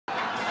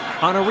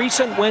On a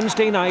recent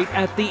Wednesday night,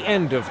 at the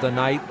end of the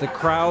night, the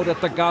crowd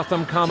at the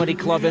Gotham Comedy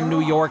Club in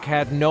New York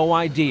had no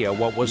idea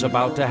what was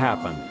about to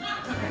happen.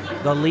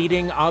 The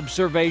leading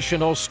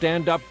observational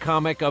stand-up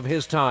comic of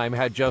his time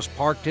had just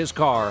parked his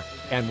car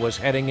and was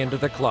heading into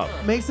the club.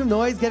 Make some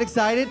noise, get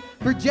excited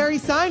for Jerry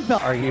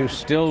Seinfeld. Are you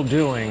still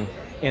doing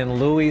in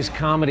Louis'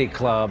 Comedy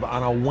Club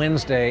on a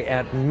Wednesday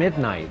at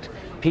midnight?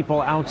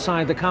 People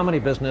outside the comedy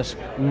business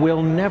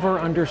will never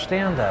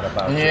understand that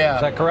about you.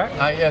 Is that correct?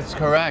 That's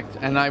correct.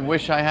 And I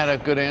wish I had a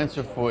good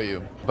answer for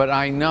you. But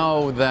I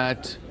know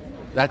that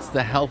that's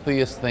the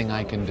healthiest thing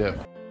I can do.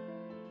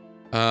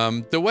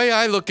 The way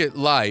I look at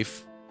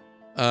life,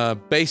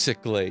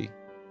 basically,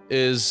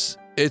 is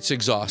it's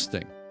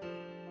exhausting.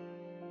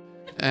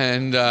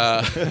 And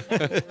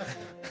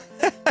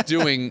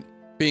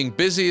being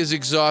busy is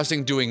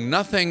exhausting. Doing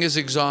nothing is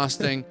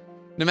exhausting.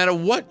 No matter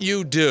what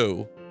you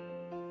do,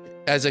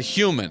 as a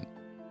human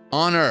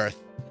on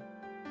Earth,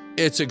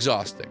 it's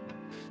exhausting.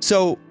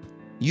 So,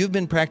 you've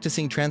been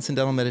practicing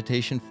transcendental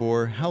meditation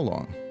for how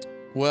long?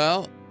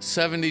 Well,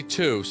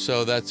 72,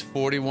 so that's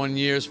 41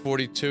 years,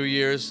 42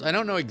 years. I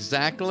don't know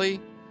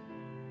exactly.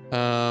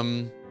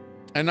 And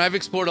I've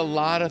explored a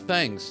lot of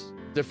things,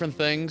 different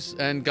things,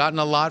 and gotten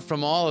a lot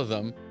from all of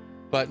them.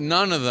 But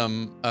none of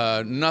them,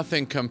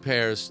 nothing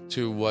compares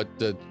to what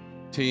the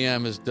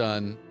TM has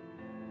done.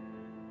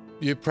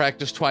 You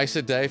practice twice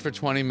a day for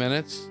 20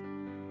 minutes.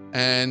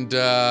 And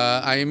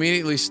I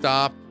immediately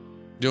stopped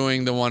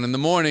doing the one in the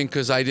morning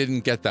because I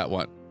didn't get that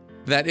one.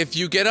 That if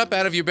you get up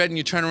out of your bed and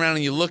you turn around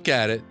and you look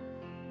at it,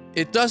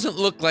 it doesn't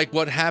look like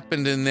what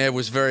happened in there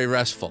was very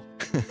restful.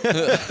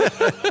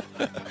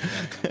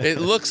 It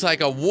looks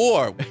like a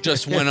war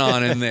just went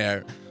on in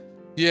there.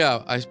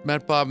 Yeah, I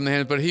met Bob in the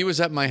hand, but he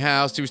was at my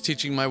house. He was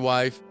teaching my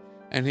wife,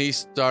 and he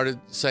started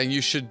saying,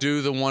 you should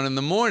do the one in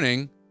the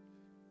morning.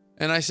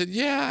 And I said,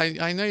 yeah,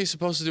 I know you're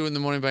supposed to do it in the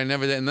morning, but I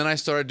never did. And then I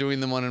started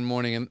doing the one in the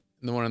morning and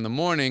the one in the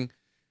morning,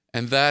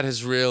 and that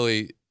has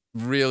really,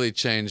 really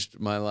changed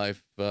my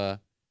life in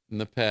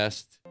the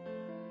past.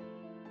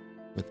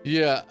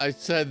 Yeah, I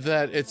said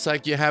that it's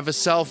like you have a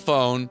cell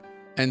phone,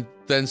 and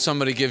then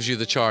somebody gives you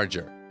the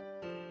charger.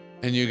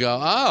 And you go,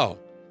 oh,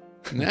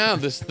 now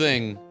this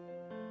thing,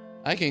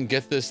 I can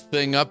get this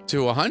thing up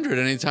to 100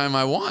 anytime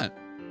I want.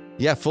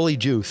 Yeah, fully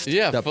juiced.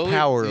 Yeah, the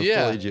power of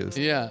fully juiced.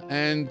 Yeah,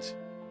 and...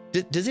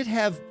 Does it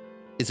have,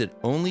 is it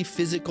only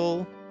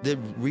physical, the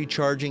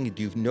recharging?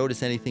 Do you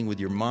notice anything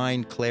with your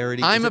mind,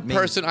 clarity? I'm a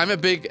person, I'm a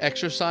big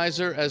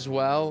exerciser as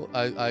well.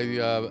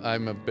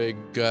 I'm a big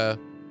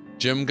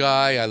gym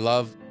guy. I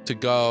love to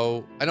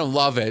go. I don't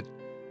love it,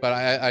 but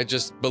I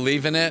just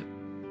believe in it.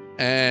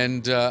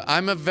 And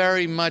I'm a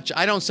very much,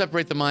 I don't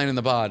separate the mind and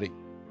the body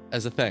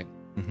as a thing.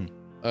 Mm-hmm.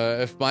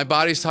 If my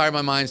body's tired,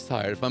 my mind's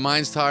tired. If my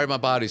mind's tired, my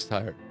body's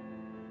tired.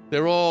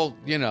 They're all,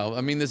 you know,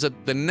 I mean,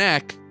 the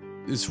neck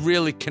is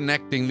really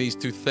connecting these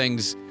two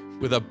things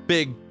with a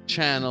big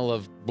channel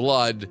of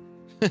blood.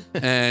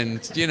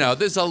 And, you know,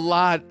 there's a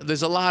lot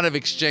of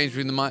exchange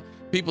between the mind.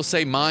 People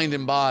say mind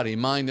and body,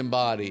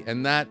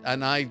 and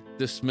I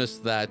dismiss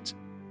that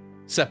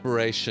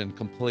separation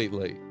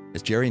completely.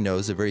 As Jerry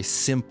knows, a very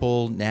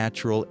simple,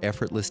 natural,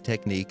 effortless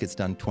technique. It's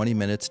done 20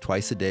 minutes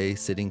twice a day,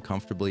 sitting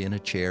comfortably in a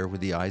chair with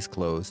the eyes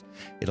closed.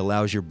 It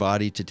allows your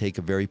body to take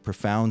a very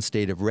profound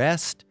state of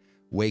rest,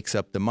 wakes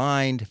up the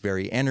mind,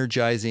 very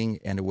energizing,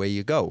 and away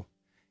you go.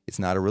 It's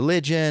not a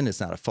religion, it's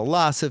not a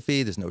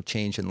philosophy, there's no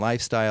change in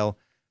lifestyle.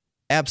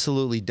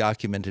 Absolutely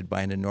documented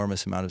by an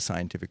enormous amount of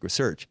scientific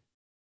research.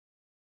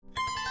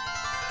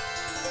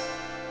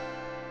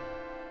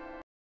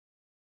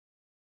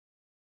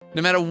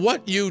 No matter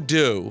what you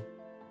do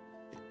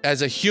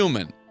as a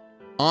human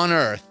on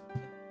Earth,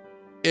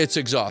 it's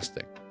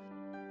exhausting.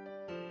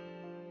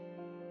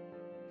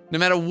 No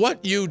matter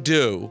what you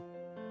do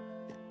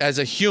as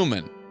a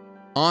human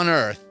on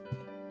Earth,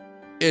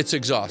 it's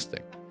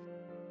exhausting.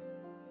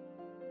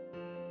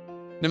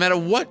 No matter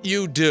what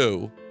you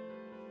do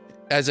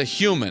as a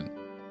human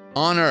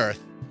on Earth,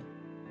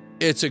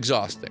 it's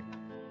exhausting.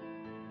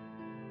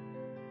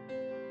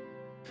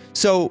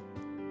 So,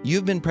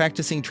 you've been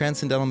practicing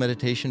transcendental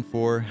meditation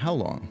for how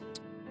long?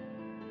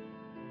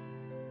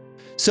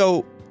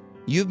 So,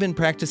 you've been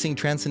practicing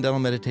transcendental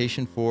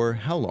meditation for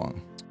how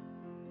long?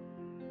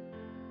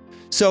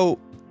 So,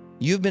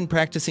 you've been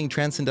practicing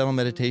transcendental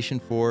meditation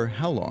for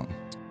how long?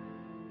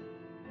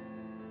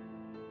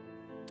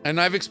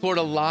 And I've explored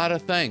a lot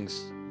of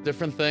things,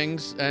 different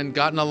things, and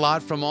gotten a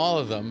lot from all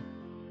of them.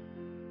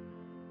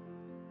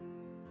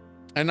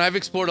 And I've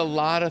explored a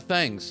lot of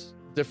things,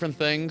 different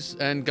things,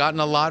 and gotten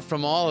a lot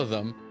from all of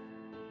them.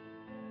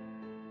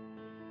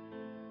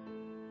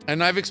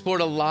 And I've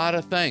explored a lot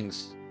of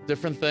things,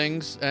 different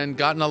things, and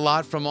gotten a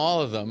lot from all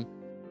of them.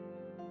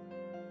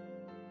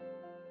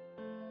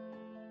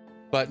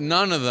 But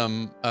none of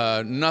them,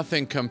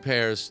 nothing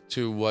compares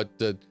to what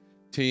the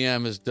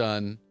TM has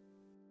done.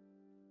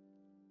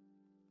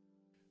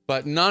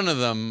 But none of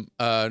them,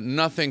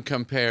 nothing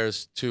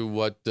compares to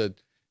what the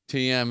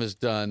TM has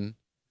done.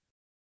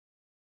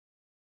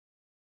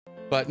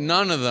 but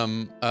none of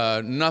them,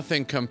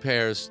 nothing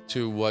compares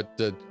to what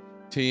the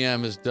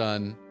TM has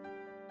done.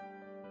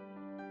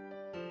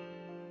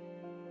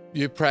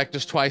 You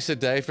practice twice a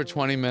day for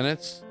 20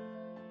 minutes.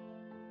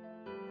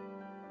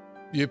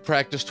 You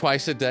practice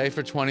twice a day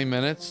for 20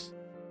 minutes.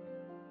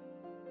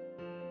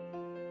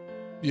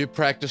 You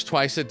practice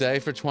twice a day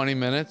for 20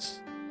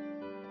 minutes.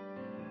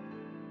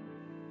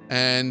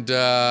 And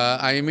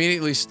I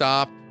immediately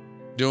stopped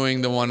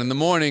doing the one in the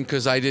morning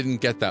because I didn't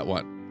get that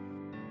one.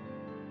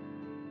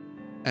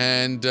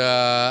 And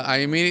I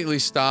immediately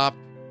stopped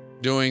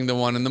doing the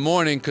one in the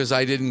morning because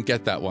I didn't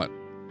get that one.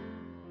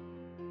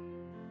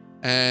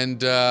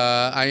 And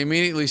I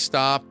immediately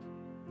stopped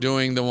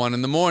doing the one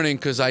in the morning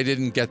because I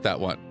didn't get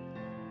that one.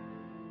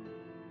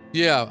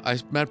 Yeah, I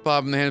met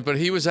Bob in the hand, but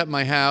he was at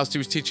my house. He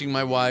was teaching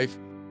my wife.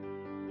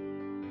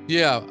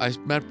 Yeah, I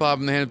met Bob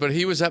in the hand, but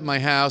he was at my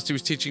house. He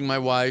was teaching my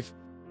wife.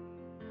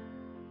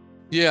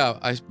 Yeah,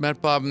 I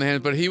met Bob in the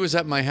hand, but he was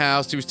at my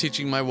house. He was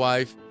teaching my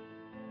wife.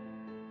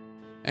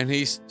 And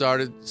he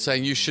started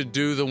saying, you should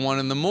do the one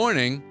in the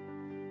morning.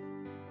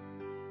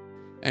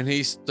 And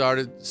he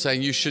started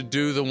saying, you should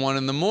do the one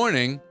in the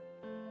morning.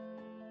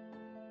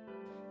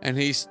 And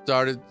he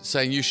started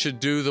saying, you should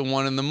do the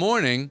one in the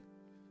morning.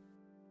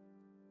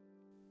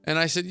 And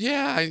I said,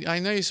 yeah, I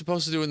know you're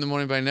supposed to do it in the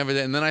morning, but I never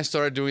did. And then I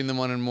started doing the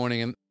one in the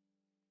morning.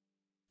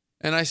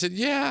 And I said,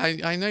 yeah,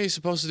 I know you're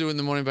supposed to do it in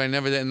the morning, but I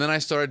never did. And then I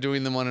started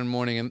doing the one in the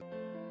morning.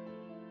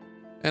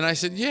 And I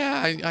said,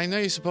 yeah, I know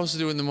you're supposed to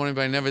do it in the morning,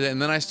 but I never did.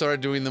 And then I started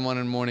doing the one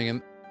in the morning.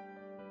 And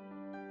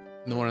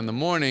the one in the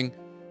morning.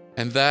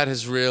 And that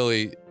has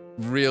really,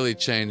 really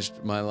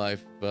changed my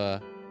life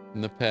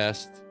in the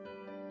past.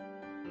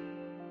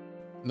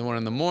 The one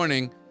in the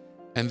morning.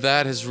 And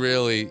that has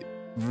really,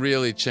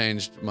 really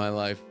changed my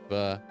life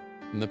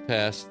in the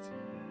past.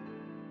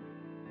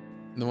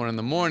 The one in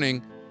the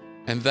morning.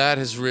 And that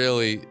has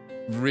really,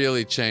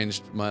 really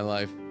changed my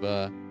life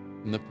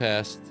in the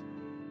past.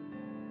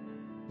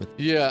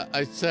 Yeah,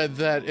 I said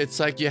that it's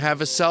like you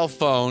have a cell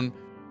phone.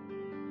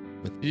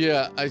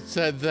 Yeah, I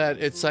said that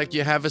it's like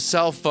you have a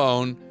cell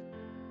phone.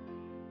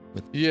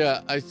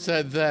 Yeah, I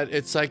said that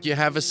it's like you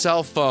have a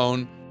cell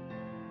phone.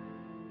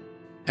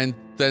 And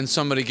then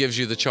somebody gives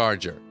you the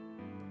charger.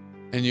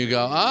 And you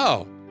go,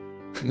 oh,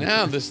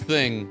 now this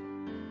thing.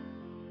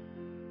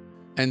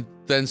 And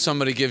then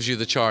somebody gives you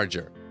the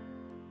charger.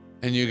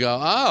 And you go,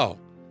 oh,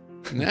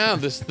 now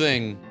this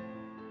thing.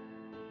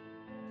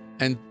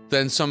 And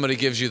then somebody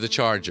gives you the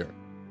charger.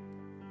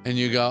 And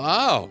you go,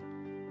 oh,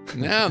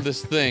 now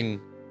this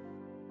thing.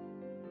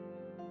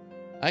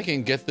 I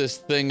can get this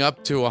thing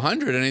up to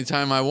 100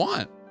 anytime I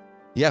want.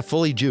 Yeah,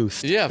 fully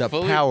juiced. Yeah, the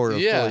power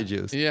of fully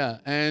juiced. Yeah,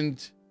 and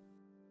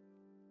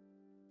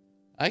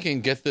I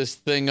can get this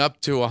thing up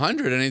to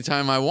 100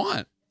 anytime I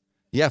want.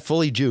 Yeah,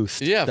 fully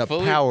juiced. Yeah, the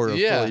power of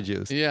fully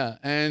juiced. Yeah,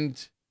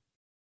 and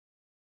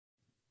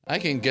I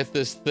can get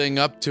this thing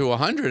up to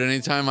 100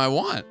 anytime I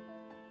want.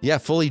 Yeah,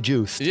 fully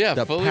juiced. Yeah,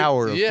 the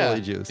power of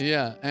fully juiced.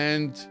 Yeah,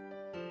 and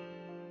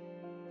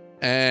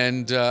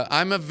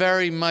I'm a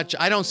very much,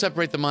 I don't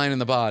separate the mind and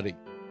the body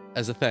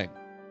as a thing.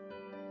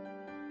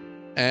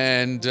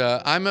 And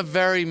I'm a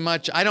very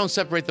much, I don't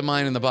separate the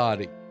mind and the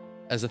body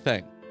as a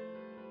thing.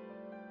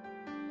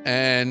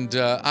 And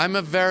I'm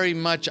a very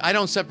much, I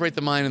don't separate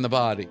the mind and the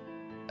body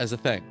as a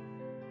thing.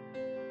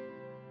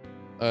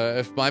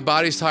 If my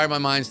body's tired, my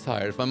mind's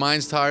tired. If my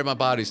mind's tired, my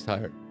body's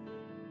tired.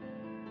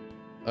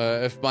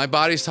 If my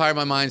body's tired,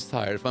 my mind's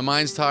tired. If my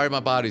mind's tired, my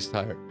body's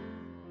tired.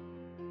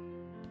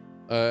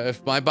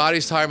 If my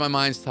body's tired, my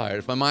mind's tired.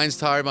 If my mind's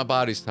tired, my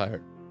body's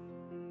tired.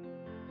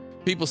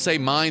 People say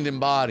mind and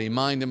body,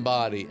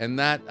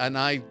 and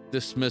I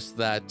dismiss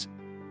that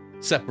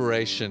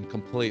separation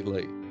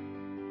completely.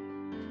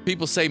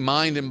 People say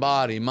mind and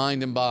body,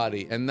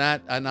 and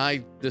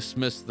I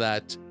dismiss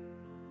that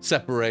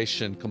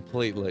separation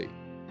completely.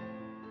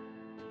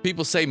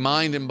 People say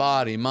mind and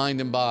body,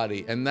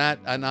 and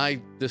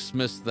I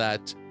dismiss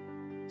that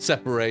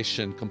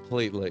separation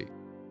completely.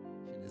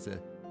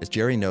 As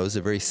Jerry knows,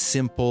 a very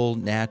simple,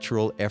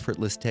 natural,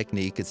 effortless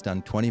technique. It's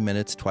done 20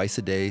 minutes twice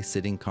a day,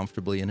 sitting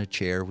comfortably in a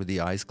chair with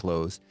the eyes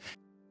closed.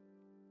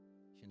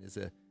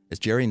 As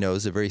Jerry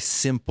knows, a very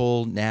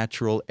simple,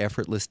 natural,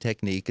 effortless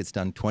technique. It's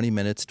done 20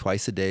 minutes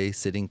twice a day,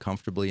 sitting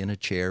comfortably in a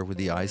chair with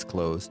the eyes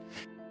closed.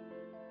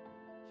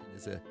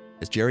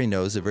 As Jerry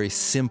knows, a very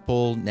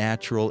simple,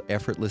 natural,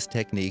 effortless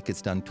technique.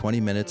 It's done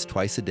 20 minutes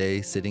twice a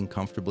day, sitting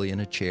comfortably in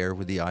a chair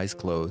with the eyes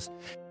closed.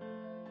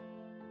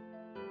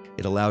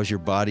 It allows your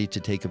body to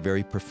take a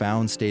very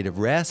profound state of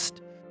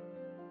rest.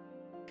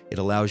 It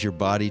allows your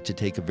body to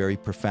take a very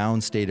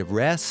profound state of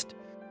rest.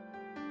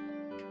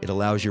 It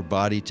allows your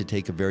body to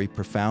take a very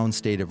profound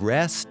state of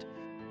rest.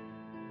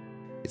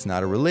 It's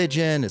not a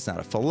religion, it's not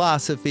a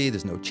philosophy,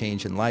 there's no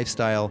change in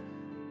lifestyle.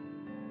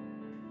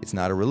 It's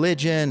not a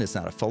religion, it's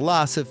not a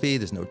philosophy,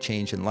 there's no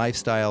change in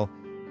lifestyle.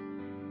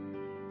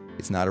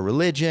 It's not a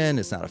religion,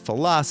 it's not a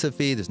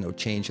philosophy, there's no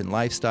change in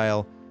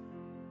lifestyle.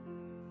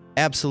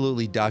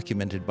 Absolutely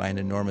documented by an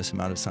enormous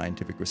amount of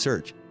scientific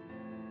research.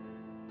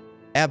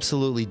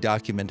 Absolutely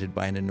documented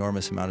by an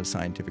enormous amount of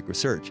scientific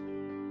research.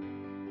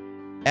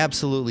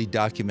 Absolutely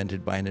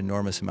documented by an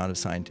enormous amount of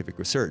scientific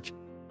research.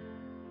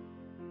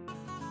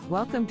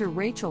 Welcome to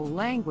Rachel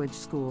Language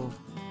School.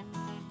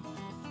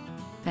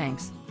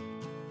 Thanks.